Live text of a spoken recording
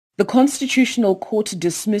The Constitutional Court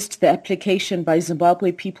dismissed the application by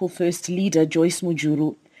Zimbabwe People First leader Joyce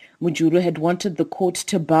Mujuru. Mujuru had wanted the court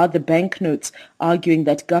to bar the banknotes, arguing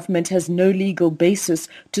that government has no legal basis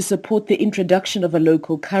to support the introduction of a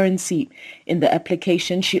local currency. In the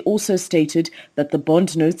application, she also stated that the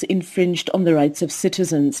bond notes infringed on the rights of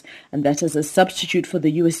citizens, and that as a substitute for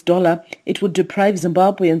the US dollar, it would deprive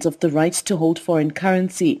Zimbabweans of the right to hold foreign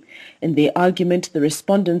currency. In their argument, the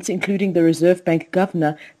respondents, including the Reserve Bank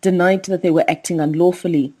governor, denied that they were acting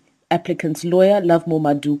unlawfully. Applicant's lawyer, Lovemore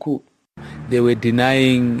Maduku. They were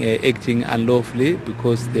denying acting unlawfully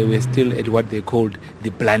because they were still at what they called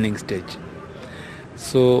the planning stage.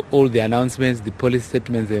 So all the announcements, the policy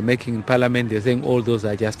statements they're making in Parliament, they're saying all those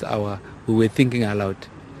are just we were thinking aloud.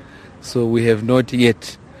 So we have not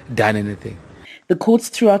yet done anything. The courts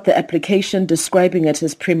threw out the application, describing it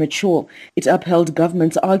as premature. It upheld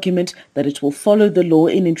government's argument that it will follow the law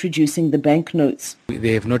in introducing the banknotes.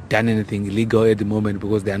 They have not done anything illegal at the moment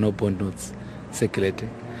because there are no bond notes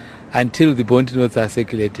circulating. Until the bond notes are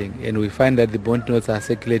circulating, and we find that the bond notes are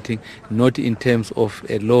circulating not in terms of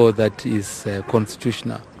a law that is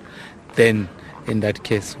constitutional, then in that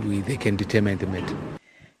case they can determine the matter.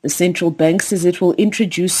 The central bank says it will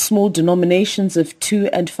introduce small denominations of $2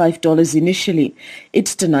 and $5 initially.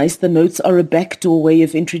 It denies the notes are a backdoor way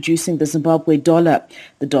of introducing the Zimbabwe dollar.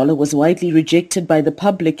 The dollar was widely rejected by the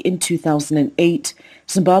public in 2008.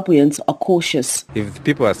 Zimbabweans are cautious. If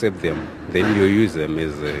people accept them, then you use them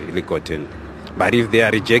as illegal tender. But if they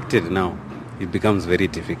are rejected now, it becomes very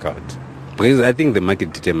difficult. Because I think the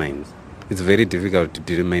market determines. It's very difficult to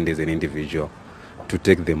determine as an individual to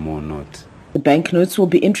take them or not. The banknotes will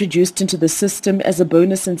be introduced into the system as a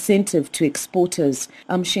bonus incentive to exporters.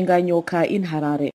 I'm Shinga Nyoka in Harare.